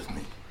just with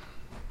me.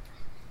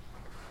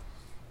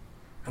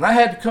 And I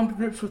had to come to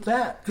grips with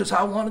that, because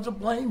I wanted to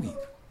blame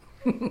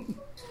him.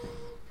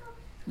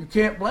 You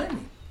can't blame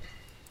me.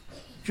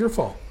 It's your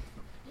fault.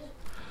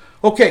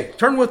 Okay,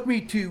 turn with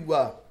me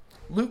to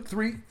Luke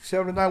 3,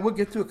 7-9. We'll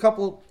get to a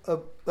couple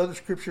of other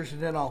scriptures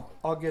and then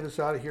I'll get us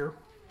out of here.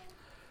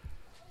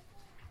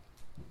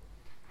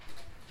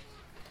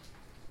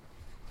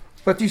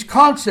 But these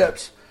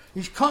concepts,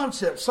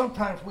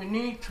 sometimes we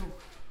need to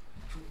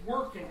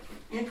work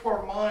into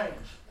our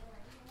minds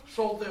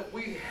so that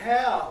we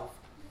have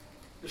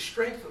the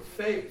strength of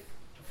faith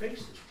to face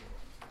this world.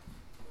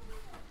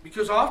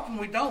 Because often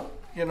we don't,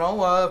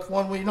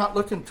 when we're not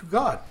looking to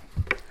God.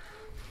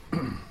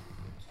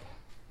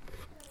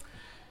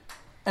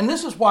 And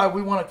this is why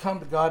we want to come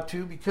to God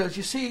too, because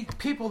you see,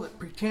 people that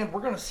pretend,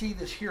 we're going to see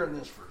this here in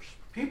this verse.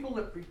 People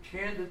that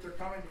pretend that they're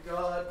coming to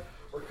God,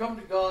 or come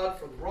to God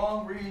for the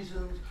wrong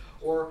reasons,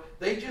 or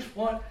they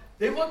want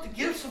the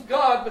gifts of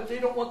God, but they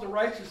don't want the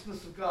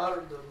righteousness of God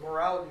or the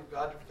morality of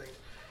God.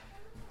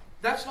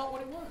 That's not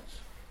what he wants.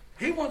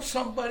 He wants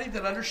somebody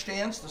that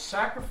understands the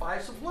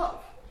sacrifice of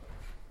love.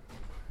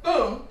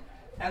 Boom!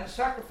 And the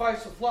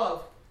sacrifice of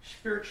love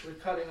spiritually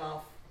cutting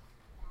off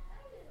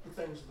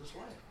the things of this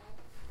life.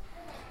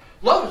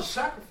 Love is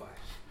sacrifice.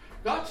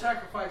 God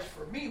sacrificed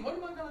for me. What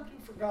am I going to do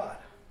for God?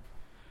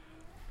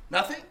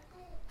 Nothing?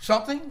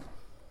 Something?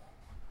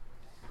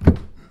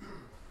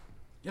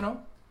 You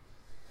know?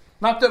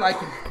 Not that I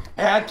can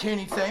add to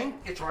anything.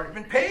 It's already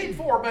been paid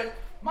for, but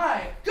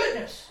my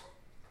goodness.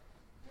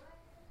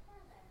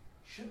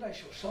 Shouldn't I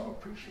show some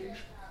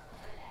appreciation?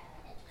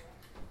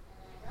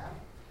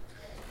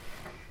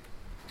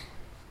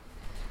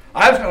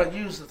 I was going to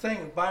use the thing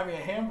and buy me a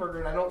hamburger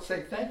and I don't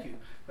say thank you.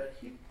 But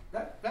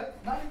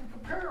that's not even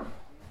comparable.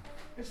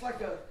 It's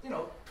like a,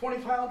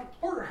 20-pound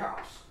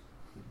porterhouse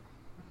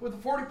with a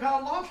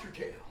 40-pound lobster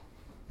tail.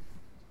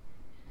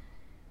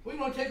 We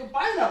want to take a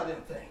bite out of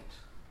them things.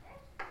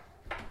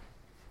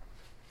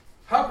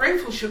 How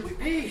grateful should we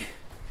be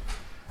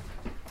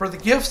for the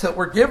gifts that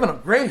we're given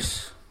of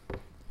grace?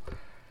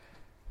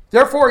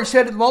 Therefore he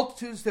said to the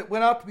multitudes that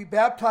went out to be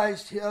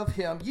baptized of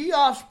him, Ye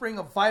offspring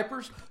of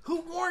vipers,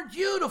 who warned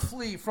you to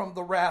flee from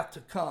the wrath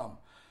to come?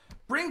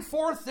 Bring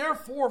forth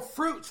therefore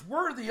fruits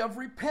worthy of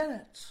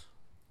repentance.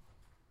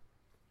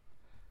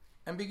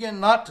 And begin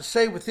not to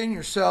say within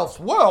yourselves,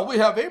 Well, we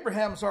have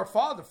Abraham as our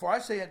father. For I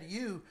say unto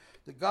you,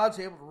 that God's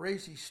able to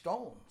raise these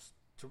stones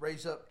to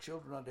raise up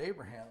children unto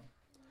Abraham.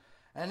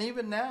 And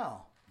even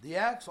now, the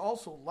axe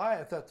also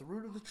lieth at the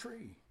root of the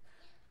tree.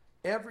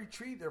 Every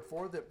tree,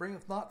 therefore, that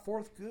bringeth not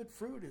forth good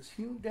fruit is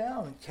hewn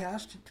down and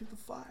cast into the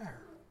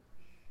fire.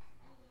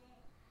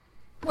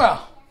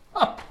 Well,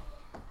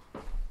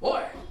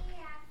 boy,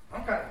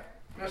 I'm kind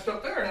of messed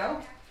up there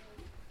now.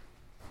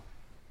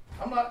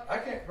 I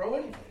can't grow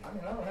anything.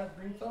 I don't have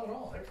green thumb at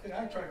all. Everything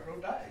I try to grow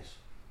dies.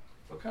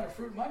 What kind of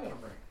fruit am I going to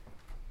bring?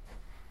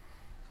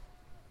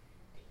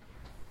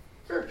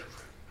 Spiritual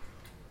fruit.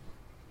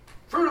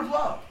 Fruit of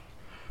love.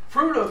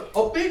 Fruit of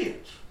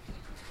obedience.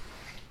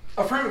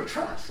 A fruit of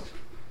trust.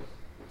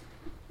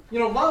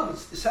 Love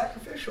is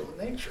sacrificial in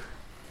nature.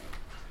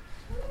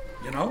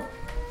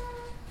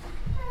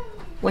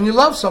 When you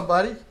love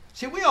somebody,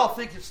 see, we all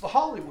think it's the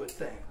Hollywood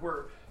thing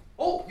where,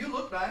 you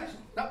look nice, and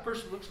that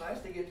person looks nice,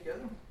 they get together,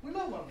 we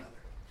love one another.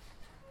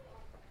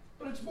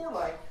 But it's more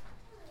like,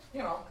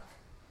 a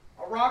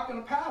rock and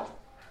a paddle.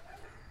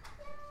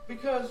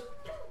 Because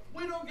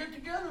we don't get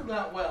together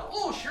that well.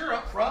 Oh, sure,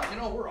 up front,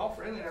 we're all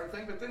friendly and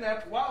everything, but then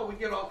after a while we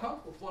get all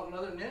comfortable with one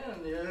another, and then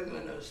the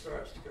ugliness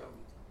starts to come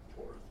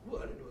forth.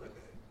 Well, I didn't know that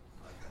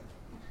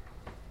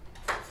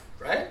guy.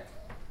 Right?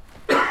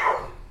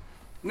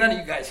 None of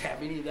you guys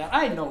have any of that.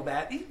 I know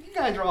that. You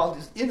guys are all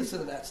just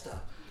innocent of that stuff.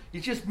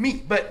 It's just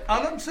me. But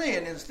all I'm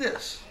saying is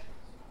this.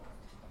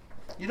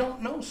 You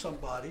don't know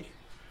somebody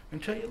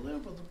until you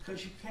live with them,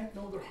 because you can't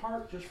know their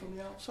heart just from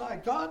the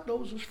outside. God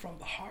knows us from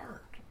the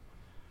heart.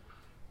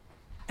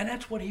 And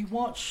that's what he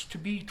wants to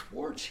be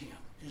towards him,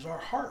 is our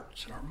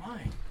hearts and our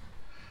mind.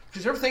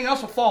 Because everything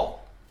else will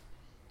fall.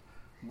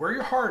 Where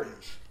your heart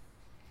is.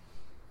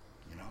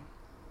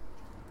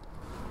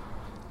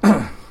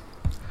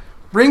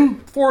 Bring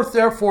forth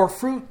therefore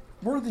fruit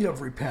worthy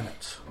of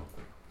repentance.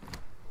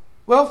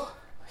 Well,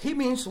 he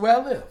means the way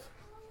I live.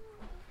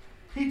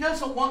 He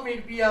doesn't want me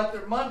to be out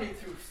there Monday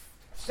through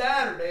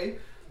Saturday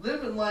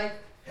living like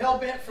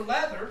hell-bent for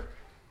leather.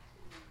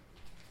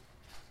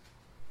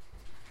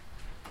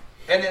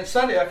 And then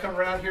Sunday I come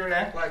around here and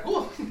act like,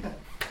 ooh.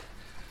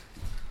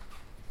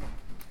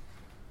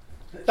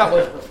 That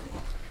wasn't me.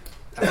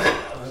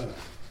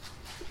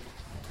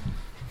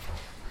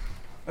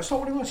 That's not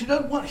what he wants. He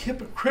doesn't want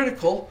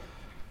hypocritical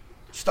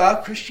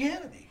style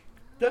Christianity.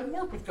 It doesn't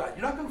work with God.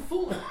 You're not going to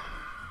fool him.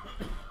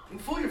 You can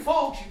fool your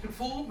folks. You can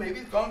fool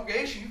maybe the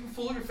congregation. You can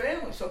fool your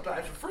family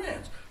sometimes, or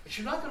friends. But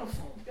you're not going to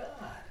fool God.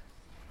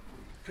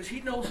 Because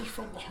he knows us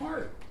from the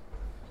heart.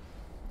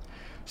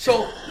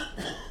 So,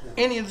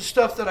 any of the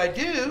stuff that I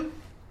do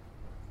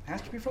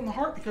has to be from the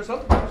heart, because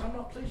otherwise I'm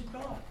not pleasing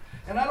God.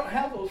 And I don't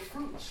have those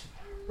fruits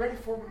ready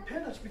for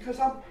repentance because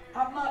I'm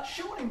not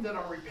showing him that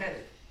I'm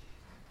repented.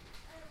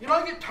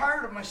 I get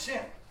tired of my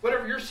sin.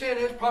 Whatever your sin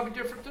is, probably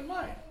different than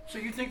mine. So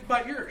you think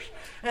about yours.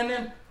 And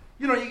then,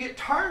 you get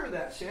tired of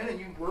that sin and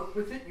you work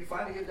with it and you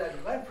finally get that in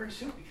your life. Pretty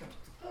soon it becomes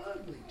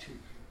ugly to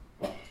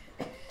you.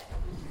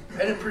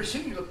 And then pretty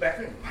soon you look back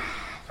and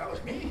that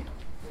was me.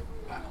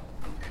 Wow.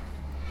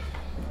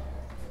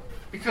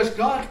 Because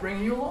God's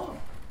bringing you along.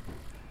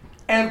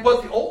 And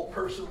what the old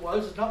person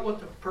was is not what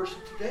the person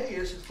today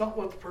is. It's not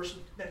what the person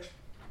next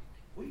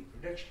week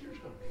or next year is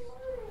going to be.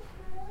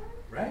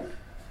 Right?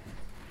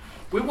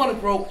 We want to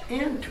grow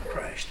into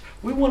Christ.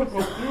 We want to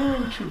grow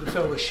into the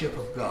fellowship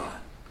of God.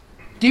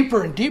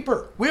 Deeper and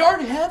deeper. We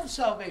already have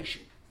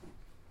salvation.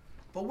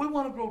 But we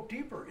want to grow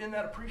deeper in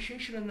that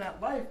appreciation in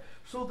that life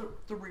so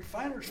that the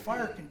refiner's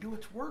fire can do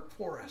its work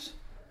for us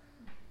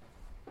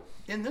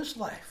in this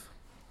life.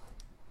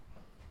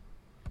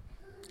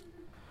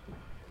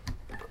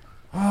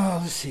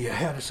 Let's see. I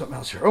had something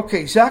else here.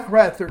 Okay,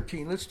 Zechariah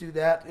 13. Let's do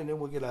that and then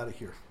we'll get out of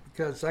here.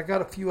 Because I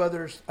got a few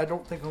others. I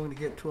don't think I'm going to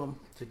get to them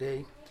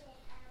today.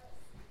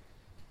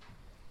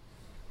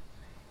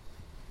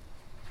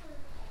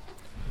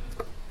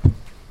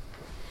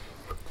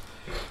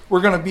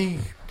 We're going to be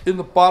in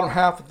the bottom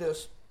half of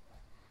this.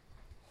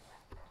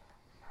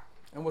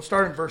 And we'll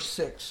start in verse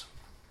 6.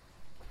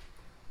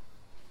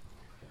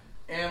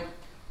 And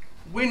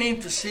we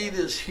need to see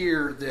this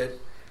here, that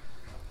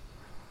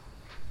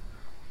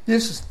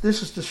This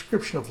is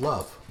description of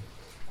love.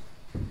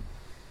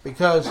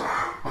 Because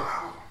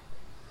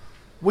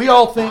we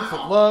all think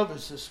that love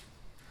is this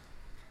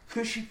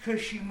cushy,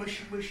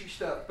 mushy, mushy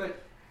stuff.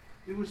 But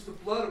it was the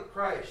blood of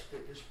Christ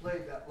that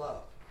displayed that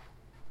love.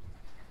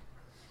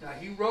 Now,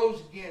 he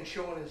rose again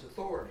showing his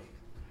authority.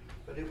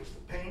 But it was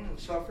the pain and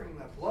suffering and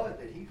that blood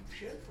that he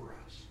shed for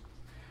us.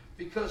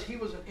 Because he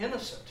was an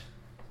innocent.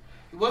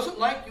 He wasn't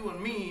like you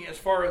and me as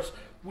far as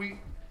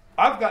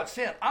I've got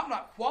sin. I'm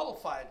not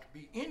qualified to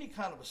be any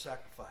kind of a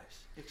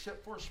sacrifice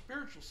except for a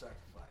spiritual sacrifice.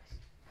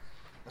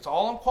 That's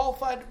all I'm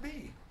qualified to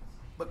be.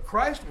 But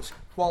Christ was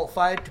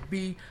qualified to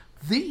be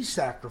the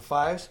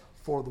sacrifice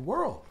for the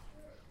world.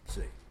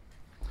 See?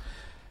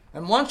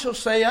 And one shall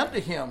say unto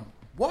him,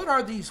 what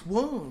are these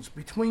wounds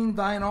between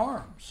thine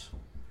arms?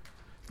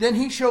 Then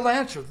he shall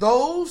answer,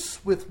 those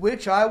with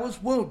which I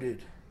was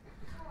wounded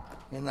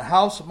in the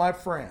house of my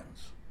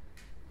friends.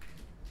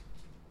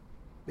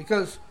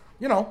 Because,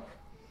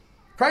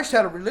 Christ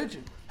had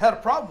a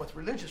problem with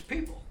religious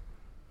people.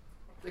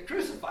 They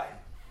crucified him.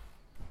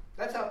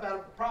 That's how bad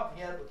of a problem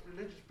he had with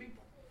religious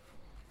people.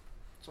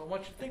 So I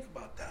want you to think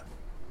about that.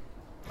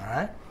 All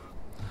right?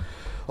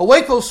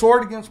 Awake, O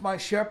sword, against my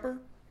shepherd,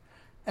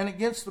 and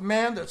against the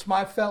man that's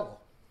my fellow.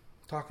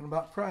 Talking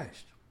about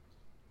Christ.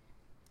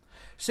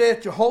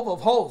 Saith Jehovah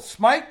of hosts,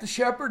 smite the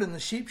shepherd, and the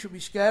sheep shall be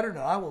scattered,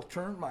 and I will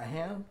turn my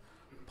hand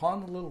upon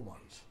the little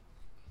ones.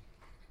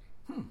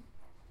 He's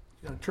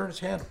going to turn his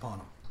hand upon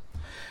them.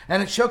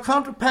 And it shall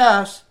come to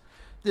pass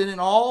that in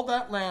all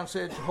that land,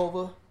 saith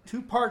Jehovah,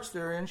 2 parts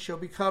therein shall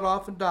be cut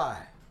off and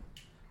die.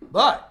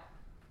 But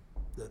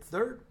the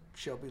third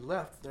shall be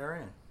left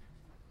therein.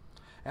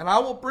 And I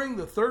will bring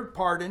the third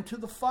part into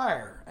the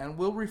fire, and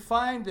will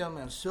refine them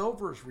as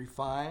silver is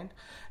refined,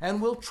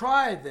 and will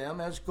try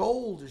them as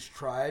gold is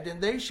tried,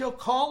 and they shall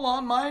call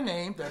on my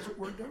name. That's what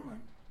we're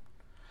doing.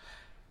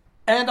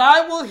 And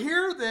I will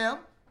hear them,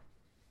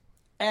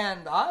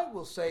 and I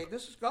will say,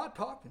 this is God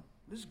talking.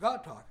 This is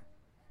God talking.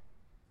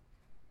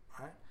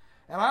 All right?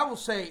 And I will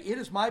say, it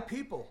is my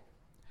people.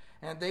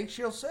 And they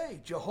shall say,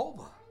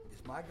 Jehovah is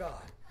my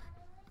God.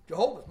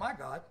 Jehovah is my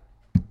God.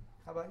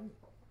 How about you?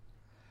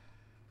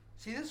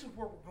 See, this is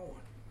where we're going.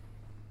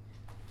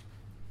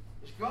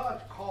 Is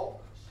God's called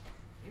us.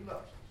 He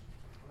loves us.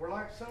 We're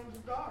like sons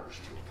and daughters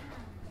to him.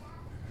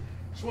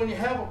 So when you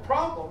have a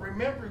problem,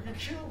 remember your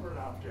children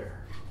out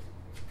there.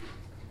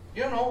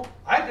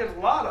 I did a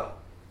lot of,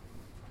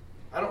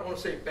 I don't want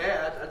to say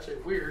bad, I'd say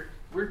weird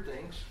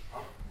things.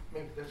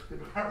 Maybe that's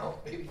good. I don't know.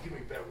 Maybe give me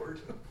bad words.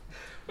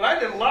 But I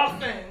did a lot of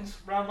things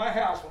around my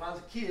house when I was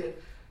a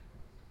kid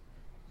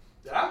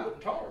that I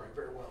wouldn't tolerate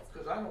very well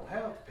because I don't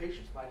have the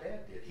patience my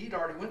dad did. He'd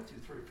already went through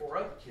 3 or 4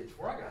 other kids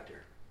before I got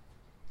there.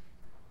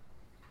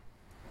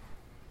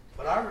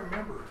 But I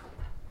remember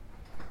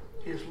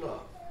his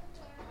love.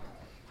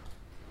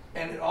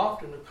 And it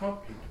often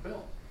accompanied the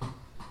belt.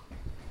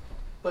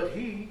 But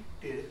he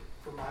did it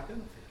for my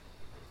benefit.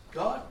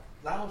 God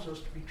allows us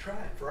to be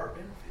tried for our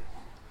benefit.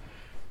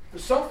 The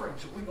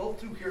sufferings that we go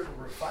through here in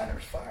the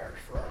refiner's fire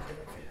is for our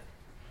benefit.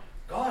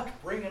 God's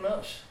bringing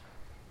us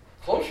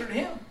closer to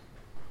him.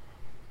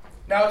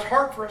 Now, it's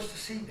hard for us to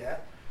see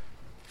that.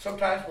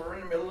 Sometimes we're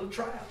in the middle of a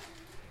trial.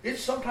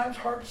 It's sometimes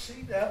hard to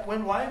see that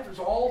when life is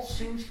all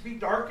seems to be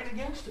dark and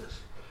against us.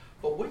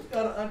 But we've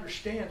got to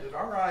understand that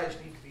our eyes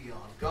need to be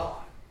on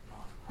God,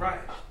 on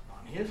Christ,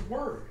 on his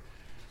word.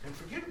 And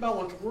forget about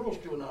what the world's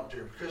doing out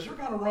there, because they're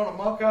going to run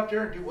amok out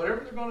there and do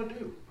whatever they're going to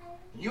do.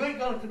 And you ain't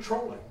going to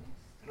control it.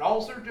 And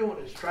all they're doing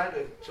is trying to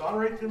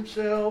exonerate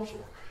themselves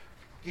or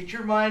get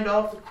your mind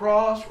off the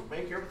cross or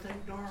make everything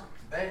dark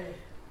and bad.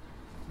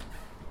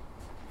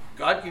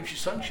 God gives you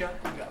sunshine,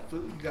 you got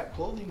food, you got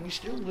clothing. We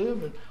still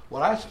live in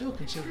what I still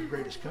consider the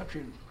greatest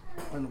country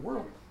in the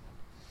world.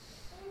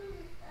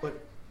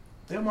 But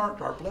them aren't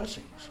our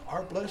blessings.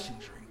 Our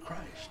blessings are in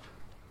Christ.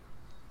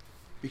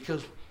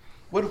 Because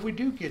what if we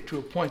do get to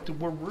a point that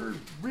where we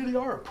really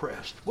are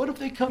oppressed? What if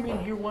they come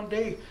in here one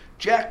day,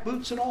 jack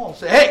boots and all, and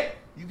say, hey,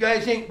 you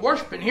guys ain't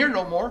worshiping here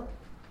no more.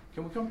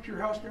 Can we come to your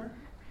house, Darren?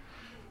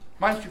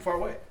 Mine's too far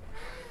away.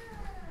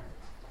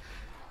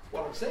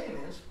 What I'm saying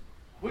is,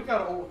 we've got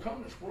to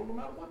overcome this world no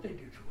matter what they do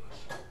to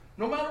us.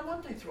 No matter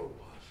what they throw to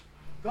us.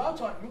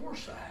 God's on your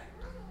side.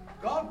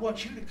 God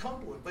wants you to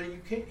come to him, but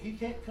he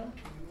can't come to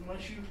you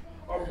unless you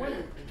are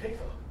willing to take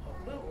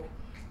a little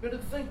bit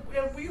of thing.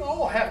 We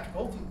all have to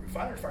go through the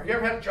refiner's fire. You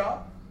ever had a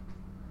job?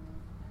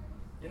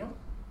 You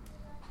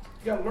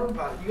got to learn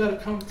about it. You got to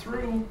come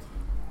through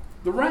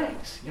the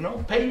ranks,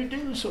 pay your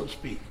dues, so to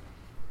speak.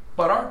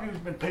 But our dues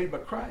have been paid by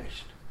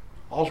Christ.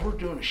 All we're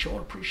doing is showing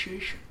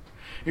appreciation.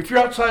 If you're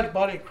outside the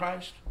body of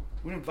Christ,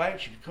 we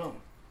invite you to come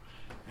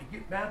and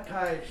get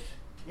baptized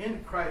into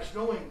Christ,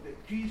 knowing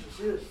that Jesus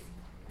is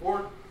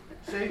Lord,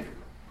 Savior,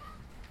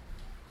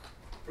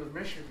 for the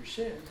remission of your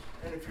sins.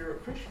 And if you're a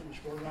Christian this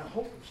morning, I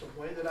hope in some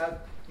way that I've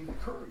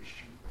encouraged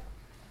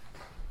you.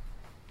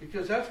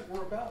 Because that's what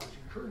we're about, is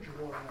encouraging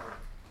one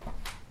another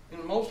in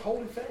the most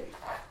holy faith.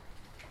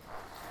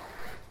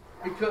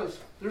 Because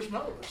there's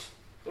none of us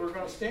that are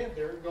going to stand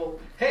there and go,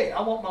 hey,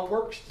 I want my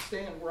works to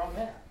stand where I'm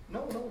at.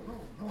 No.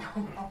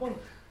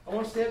 I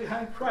want to stand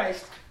behind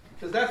Christ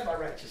because that's my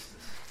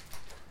righteousness.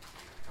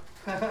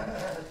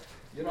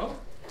 You know?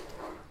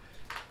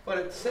 But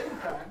at the same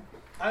time,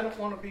 I don't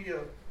want to be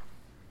a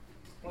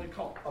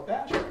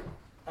bastard.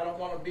 I don't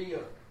want to be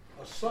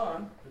a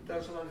son that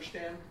doesn't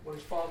understand what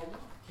his father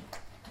wants.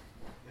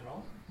 You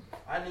know?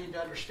 I need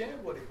to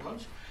understand what he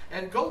wants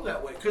and go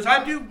that way. Because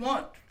I do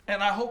want,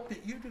 and I hope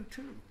that you do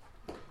too,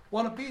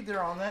 want to be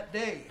there on that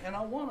day. And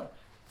I want to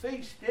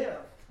face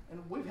death.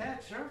 And we've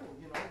had several,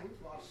 you know,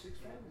 we've lost 6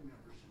 family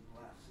members in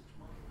the last 6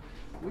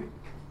 months.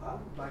 I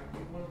would like to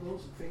be one of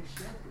those that face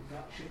death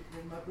without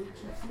shaking in my boots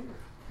in fear.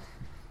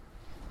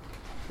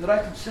 That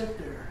I can sit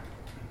there,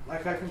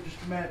 like I can just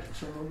imagine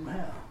some of them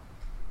have,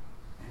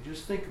 and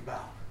just think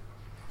about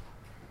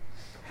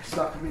it. It's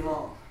not going to be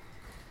long.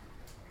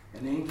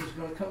 And the angel's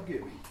going to come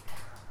get me.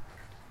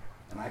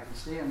 And I can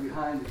stand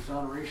behind the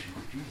exoneration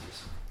of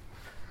Jesus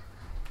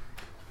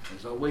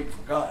as I wait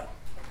for God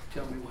to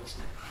tell me what's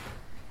next.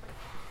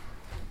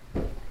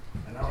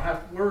 And I don't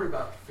have to worry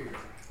about the fear.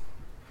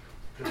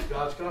 Because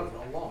God's got it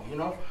all along. You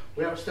know,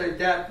 we haven't studied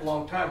that in a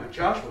long time, but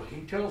Joshua,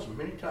 he tells them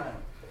many times,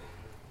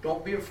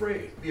 don't be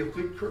afraid. Be of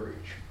good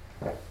courage.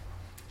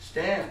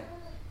 Stand.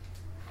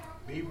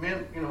 Be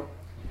men, you know,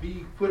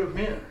 be quit of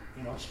men.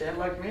 You know, stand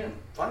like men.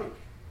 Fight.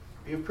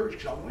 Be of courage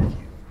because I'm with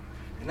you.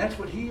 And that's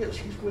what he is.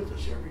 He's with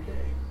us every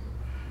day.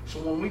 So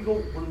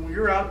when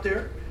you're out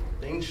there,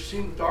 things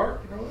seem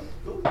dark, you know,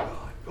 go to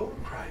God. Go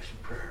to Christ in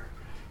prayer.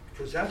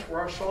 Because that's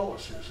where our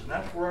solace is, and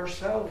that's where our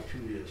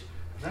solitude is,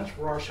 and that's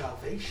where our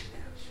salvation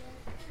is.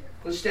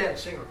 Let's stand and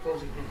sing our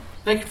closing hymn.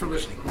 Thank you for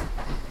listening.